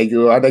why, like,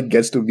 what that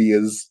gets to me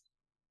is,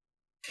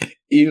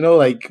 you know,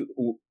 like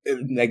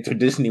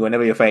traditionally,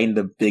 whenever you're fighting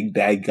the big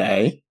bad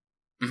guy,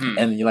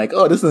 and you're like,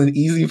 oh, this is an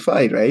easy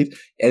fight, right?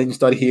 And then you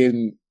start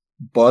hearing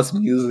boss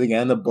music,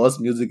 and the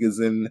boss music is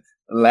in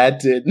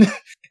Latin,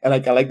 and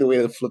like, I like the way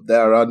they flipped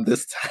that around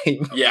this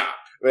time. Yeah,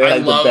 where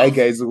like the bad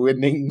guy is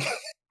winning.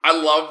 I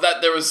love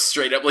that there was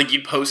straight up, like,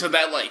 you posted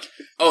that, like,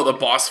 oh, the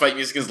boss fight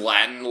music is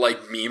Latin,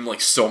 like, meme,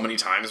 like, so many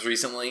times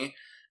recently.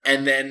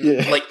 And then,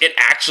 like, it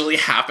actually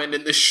happened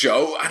in the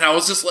show. And I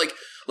was just like,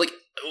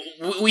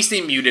 we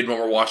stay muted when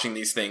we're watching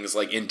these things,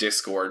 like, in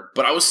Discord.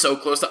 But I was so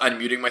close to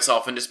unmuting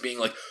myself and just being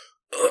like,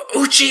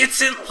 Uchi,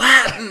 it's in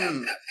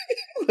Latin!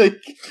 Like,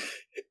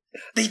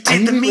 they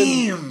did the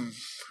meme!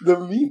 The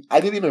meme? I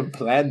didn't even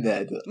plan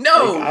that.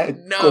 No, like,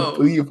 I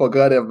completely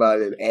forgot about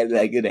it. And,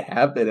 like, it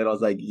happened, and I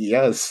was like,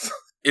 yes.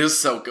 It was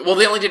so good. Well,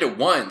 they only did it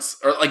once,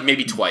 or like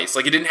maybe twice.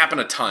 Like, it didn't happen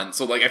a ton,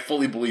 so like I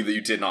fully believe that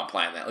you did not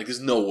plan that. Like, there's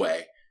no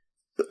way.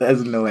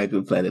 There's no way I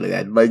could plan it like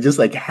that, but it just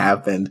like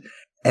happened,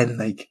 and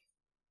like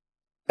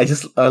I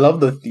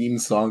love the theme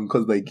song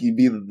because like you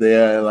be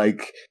there,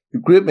 like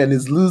Gridman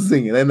is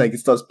losing, and then like it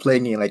starts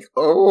playing, and like,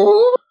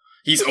 oh,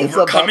 he's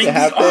overcoming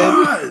the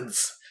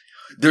odds.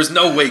 There's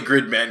no way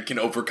Gridman can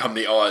overcome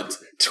the odds.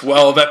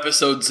 12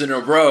 episodes in a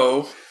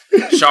row.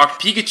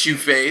 Shocked Pikachu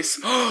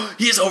face.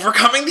 He's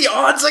overcoming the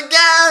odds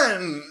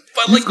again.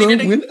 But he's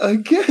gonna win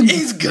again.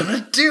 He's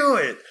gonna do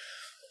it.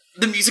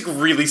 The music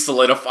really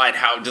solidified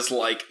how just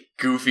like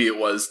goofy it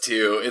was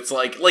too. It's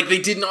like they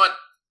did not.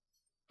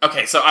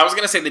 Okay, so I was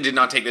gonna say they did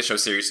not take this show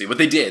seriously, but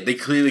they did. They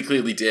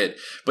clearly did.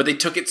 But they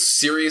took it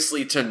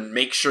seriously to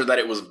make sure that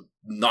it was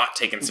not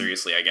taken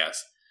seriously. I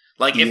guess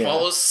like it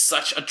follows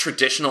such a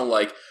traditional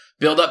like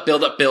build up,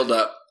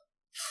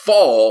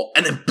 fall,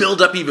 and then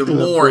build up even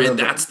more, and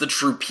that's the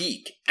true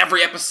peak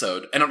every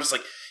episode. And I'm just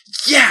like,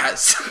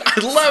 yes, I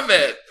love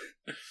it.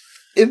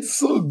 It's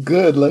so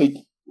good. Like,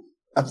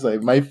 I'm sorry,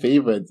 my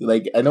favorite.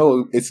 Like, I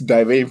know it's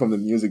diverting from the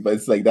music, but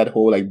it's like that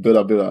whole like build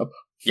up,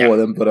 for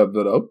them,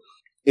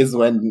 is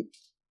when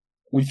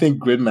we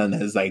think Gridman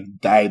has like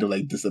died or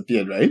like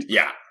disappeared, right?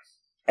 Yeah.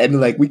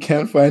 And like we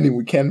can't find him,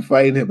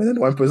 and then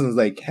one person's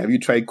like, "Have you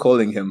tried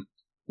calling him?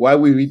 Why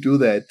would we do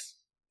that?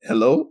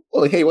 Hello?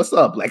 Oh, hey, what's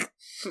up?" Like,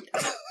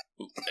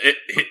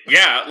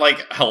 yeah,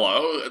 like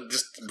hello.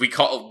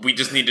 We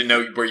just need to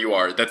know where you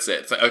are. That's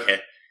it. It's like,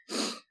 okay.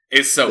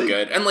 It's so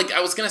good. And like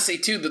I was gonna say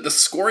too, that the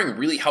scoring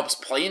really helps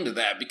play into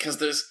that because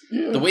there's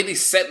the way they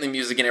set the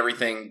music and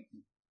everything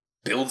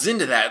builds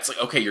into that. It's like,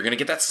 okay, you're gonna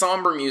get that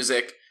somber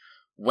music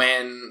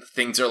when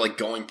things are like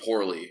going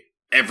poorly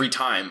every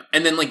time.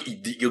 And then like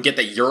you'll get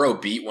that Euro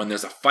beat when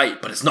there's a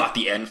fight, but it's not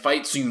the end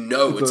fight, so you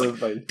know it's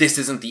like this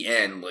isn't the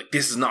end. Like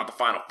this is not the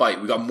final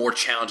fight. We got more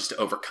challenges to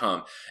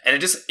overcome. And it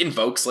just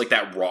invokes like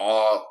that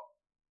raw,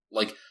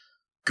 like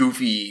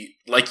goofy,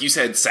 like you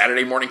said,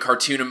 Saturday morning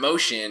cartoon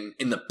emotion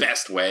in the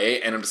best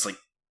way, and I'm just like,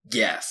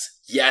 yes.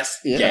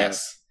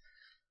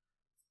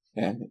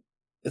 And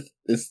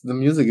it's the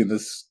music in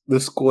this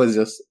score is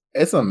just,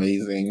 it's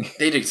amazing.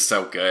 They did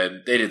so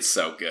good.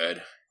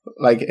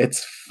 Like,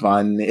 it's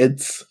fun.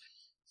 It's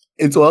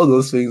all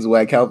those things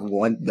where I kind of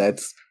want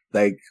that,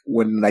 like,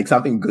 when like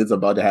something good's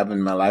about to happen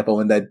in my life, I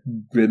want that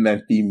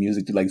Gridman theme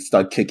music to like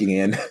start kicking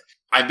in.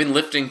 I've been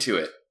lifting to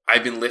it.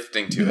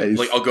 Nice.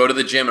 Like, I'll go to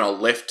the gym and I'll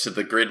lift to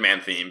the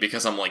Gridman theme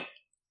because I'm like,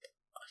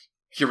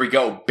 here we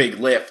go, big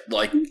lift,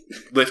 like,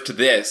 lift to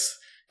this.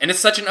 And it's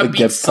such an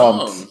upbeat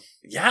song. Pumped.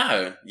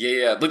 Yeah.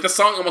 Like, the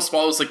song almost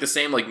follows, like, the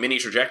same, like, mini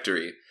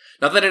trajectory.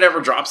 Not that it ever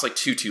drops, like,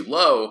 too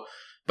low,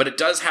 but it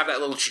does have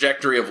that little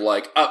trajectory of,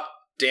 like, up,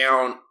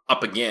 down,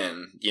 up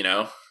again, you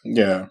know?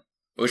 Yeah.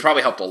 Which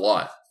probably helped a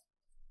lot.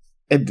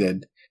 It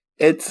did.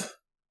 It's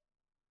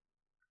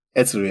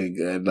really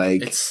good.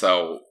 Like, it's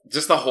so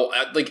just the whole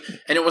like,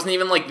 and it wasn't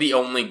even like the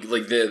only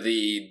like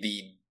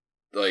the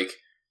like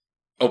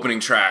opening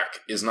track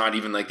is not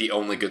even like the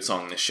only good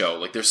song in the show.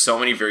 Like, there's so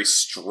many very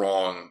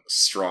strong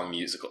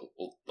musical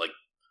like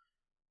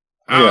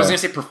I was gonna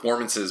say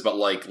performances, but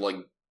like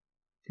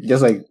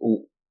just like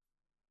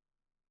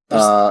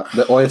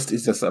the OST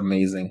is just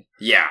amazing.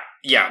 Yeah,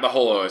 the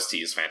whole OST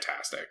is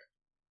fantastic.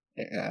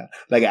 Yeah,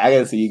 like I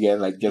can see you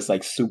getting like just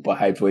like super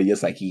hyped where you're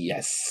just like,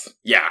 yes,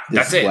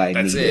 that's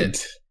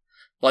it.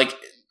 Like,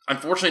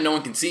 unfortunately, no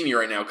one can see me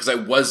right now because I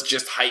was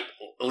just hyped,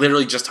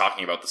 literally just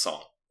talking about the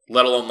song,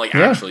 let alone like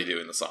actually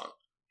doing the song.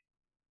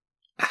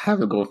 I have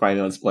to go find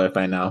it on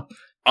Spotify now.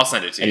 I'll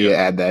send it to you.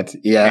 Add that.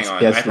 Yeah, hang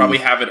on. I probably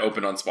have it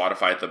open on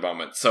Spotify at the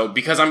moment. So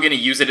because I'm going to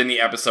use it in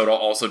the episode, I'll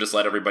also just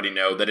let everybody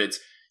know that it's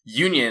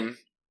Union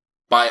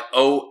by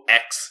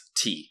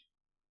OXT.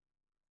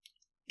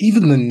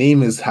 Even the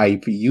name is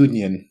hype,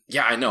 Union.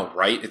 Yeah, I know,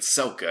 right? It's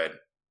so good.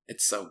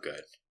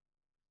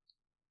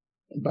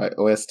 By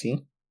OST?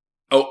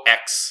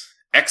 X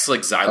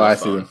like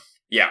xylophone.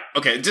 Yeah,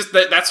 okay, just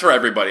that's for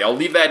everybody. I'll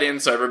leave that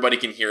in so everybody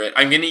can hear it.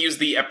 I'm going to use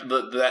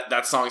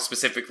that song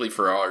specifically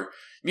for our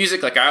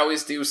music like I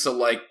always do, so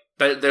like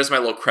there's my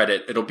little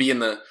credit. It'll be in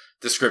the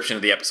description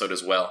of the episode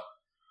as well.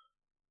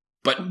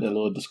 But the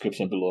little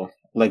description below.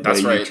 Like,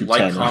 that's right. YouTube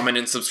channel. Comment,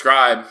 and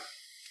subscribe.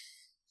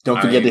 Don't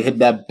forget to hit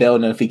that bell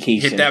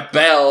notification. Hit that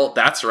bell.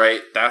 That's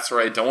right.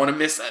 Don't want to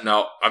miss that.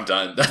 No, I'm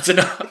done. That's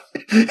enough.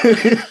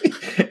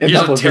 Here's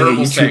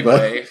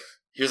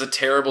a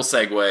terrible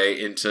segue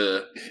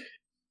into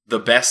the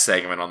best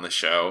segment on the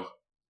show.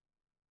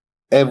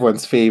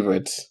 Everyone's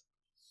favorite.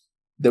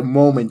 The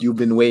moment you've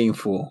been waiting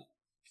for.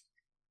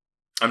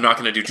 I'm not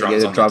going to do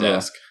drums on the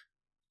desk.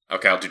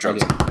 Okay, I'll do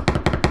drums. Okay.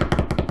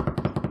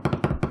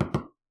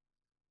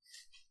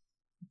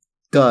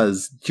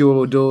 Does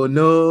Jodo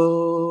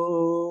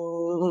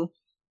know?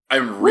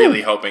 I'm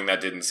really hoping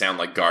that didn't sound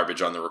like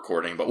garbage on the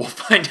recording, but we'll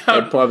find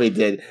out. It probably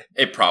did.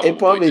 It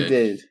probably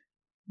did.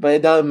 But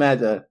it doesn't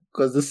matter,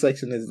 because this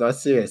section is not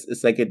serious.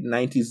 It's like a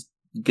 90s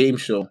game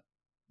show.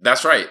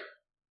 That's right.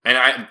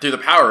 And through the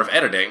power of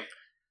editing,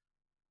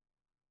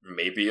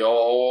 maybe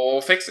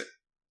I'll fix it.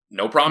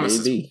 No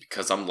promises,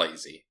 because I'm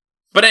lazy.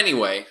 But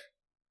anyway,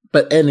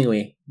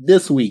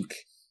 this week,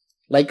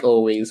 like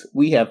always,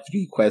 we have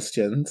 3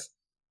 questions.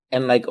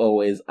 And like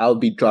always, I'll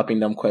be dropping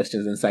them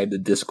questions inside the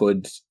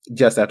Discord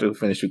just after we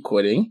finish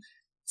recording.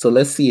 So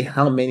let's see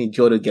how many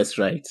Jodo gets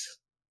right.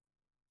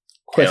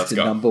 Question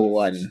number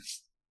 1.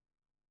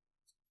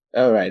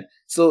 All right.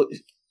 So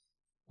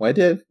why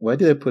did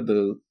I put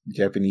the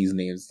Japanese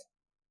names?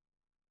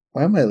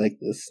 Why am I like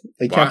this?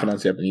 I can't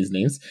pronounce Japanese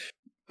names.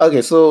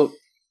 Okay, so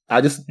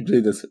I'll just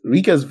do this.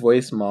 Rika's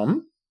voice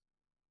mom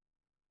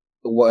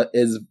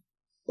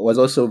was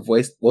also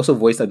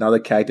voiced another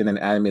character in an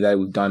anime that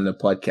we've done in the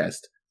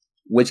podcast.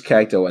 Which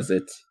character was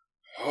it?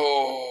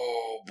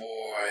 Oh, boy.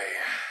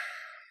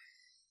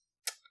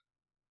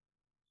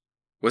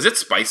 Was it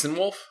Spice and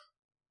Wolf?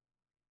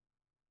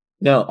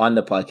 No, on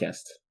the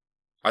podcast.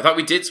 I thought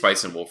we did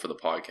Spice and Wolf for the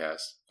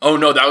podcast. Oh,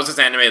 no, that was just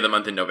anime of the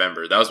month in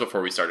November. That was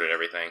before we started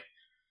everything.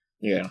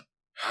 Yeah.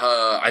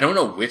 I don't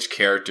know which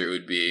character it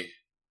would be.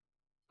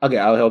 Okay,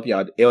 I'll help you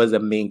out. It was a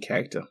main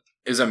character.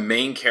 It was a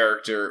main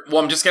character.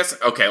 Well, I'm just guessing.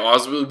 Okay, well,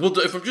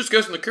 if I'm just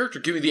guessing the character,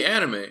 give me the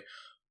anime.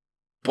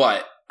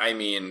 But I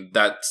mean,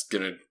 that's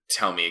gonna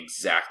tell me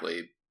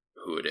exactly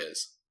who it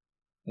is.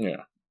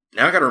 Yeah.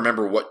 Now I gotta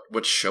remember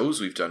what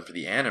shows we've done for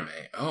the anime.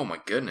 Oh my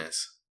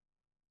goodness.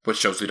 What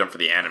shows we've done for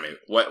the anime?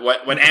 What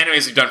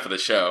animes we've done for the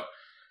show?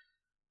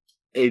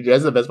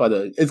 That's the best part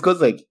of it. It's because,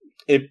 like,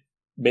 if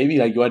maybe,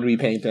 like, you aren't really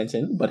paying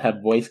attention, but her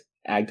voice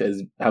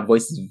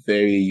is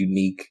very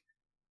unique.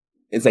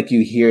 It's like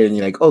you hear it and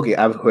you're like, okay,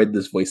 I've heard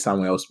this voice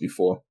somewhere else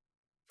before.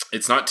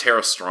 It's not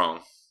Tara Strong.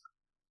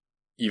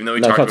 Even though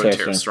we talked about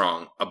Tara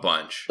Strong a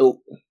bunch.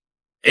 Oh,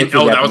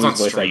 that was on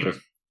stream.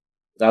 Actress.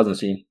 That was on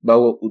stream. But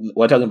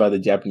we're talking about the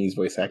Japanese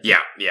voice actor.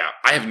 Yeah.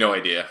 I have no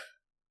idea.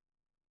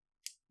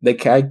 The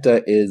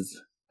character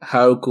is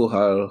Haruko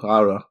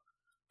Haruhara.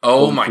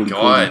 Oh my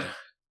god.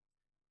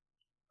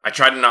 I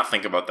try to not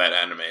think about that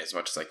anime as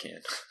much as I can.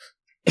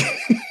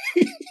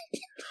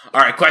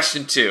 Alright,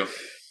 question 2.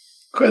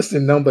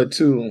 Question number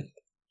 2.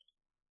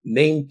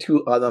 Name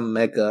 2 other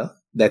mecha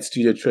that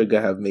Studio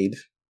Trigger have made.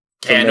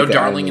 Okay, I know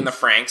Darling in the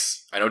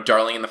Franxx.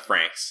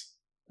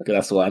 Okay,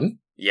 that's 1.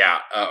 Yeah.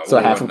 So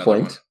half a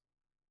point. One.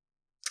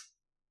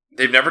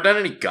 They've never done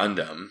any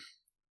Gundam.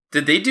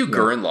 Did they do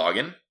Gurren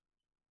Lagann?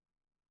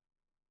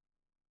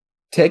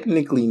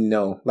 Technically,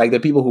 no. Like, the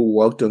people who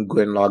worked on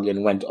Gurren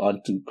Lagann went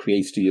on to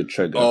create Studio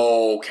Trigger.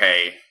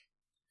 Okay.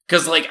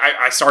 Because, like,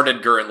 I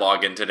started Gurren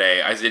Lagann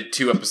today. I did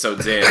 2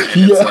 episodes in,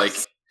 and it's like,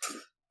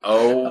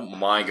 oh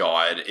my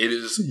god. It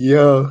is...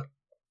 Yo.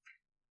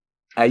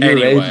 Are you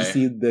ready to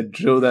see the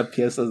drill that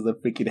pierces the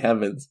freaking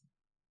heavens?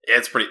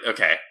 It's pretty...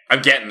 Okay.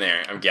 I'm getting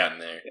there.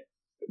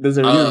 There's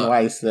a reason why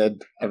I said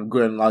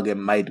Gurren Lagann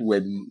might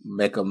win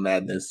Mecha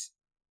Madness.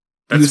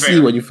 That's fair. See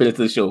when you finish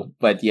the show,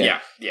 but yeah.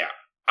 Yeah.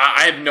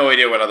 I have no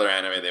idea what other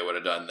anime they would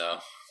have done, though.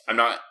 I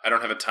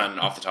don't have a ton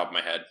off the top of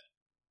my head.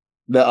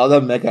 The other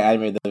mecha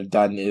anime they've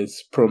done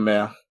is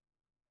Promare.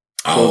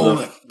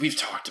 We've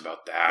talked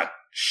about that.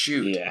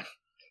 Shoot. Yeah.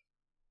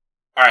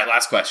 Alright,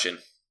 last question.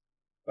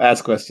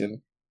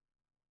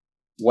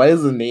 What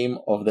is the name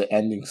of the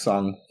ending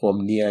song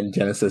from Neon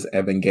Genesis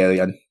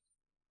Evangelion?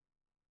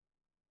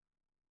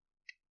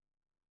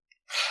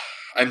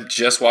 I'm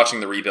just watching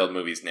the Rebuild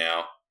movies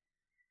now.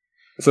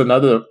 So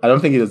I don't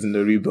think it was in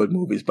the Rebuild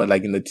movies, but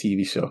like in the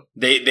TV show.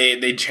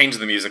 They changed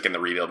the music in the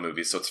Rebuild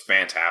movies, so it's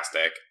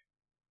fantastic.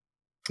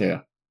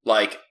 Yeah.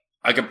 Like,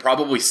 I could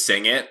probably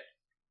sing it,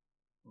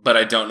 but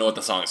I don't know what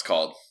the song is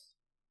called.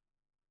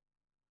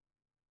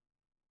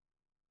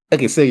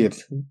 Okay, sing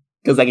it.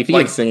 Because, like, if you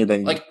can sing it,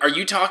 then... Like, are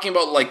you talking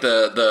about, like,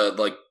 the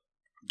like,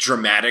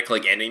 dramatic,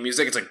 like, ending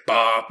music? It's like,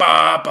 ba,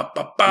 ba, ba,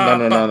 ba, ba,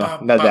 No,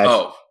 not that.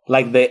 Oh.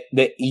 Like, the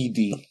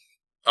ED.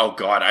 Oh,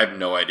 God, I have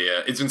no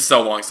idea. It's been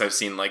so long since I've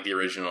seen, like, the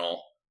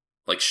original,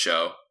 like,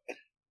 show.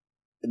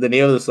 The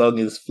name of the song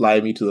is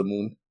Fly Me to the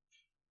Moon.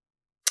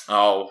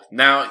 Oh,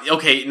 now,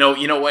 okay, no,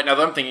 you know what? Now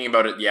that I'm thinking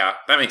about it, yeah,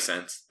 that makes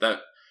sense.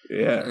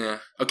 Yeah.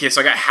 Okay,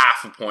 so I got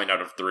half a point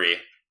out of 3.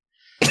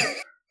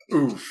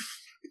 Oof.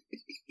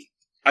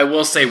 I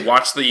will say,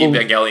 watch the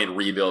Evangelion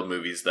Rebuild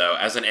movies, though.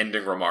 As an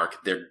ending remark,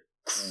 they're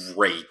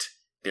great.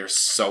 They're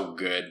so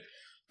good.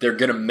 They're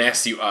going to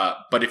mess you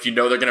up. But if you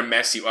know they're going to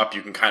mess you up,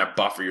 you can kind of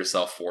buffer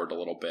yourself for it a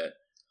little bit.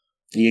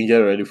 You can get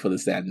ready for the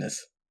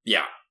sadness.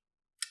 Yeah.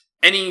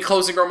 Any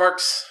closing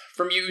remarks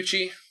from you,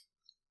 Uchi?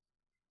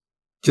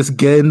 Just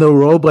get in the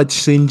robot,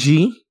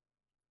 Shinji.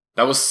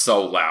 That was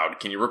so loud.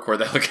 Can you record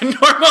that like a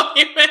normal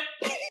human?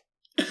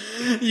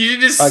 You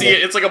should just see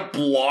it. It's like a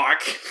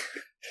block.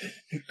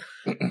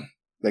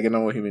 Like a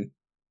normal human.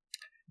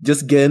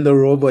 Just get in the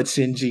robot,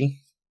 Shinji.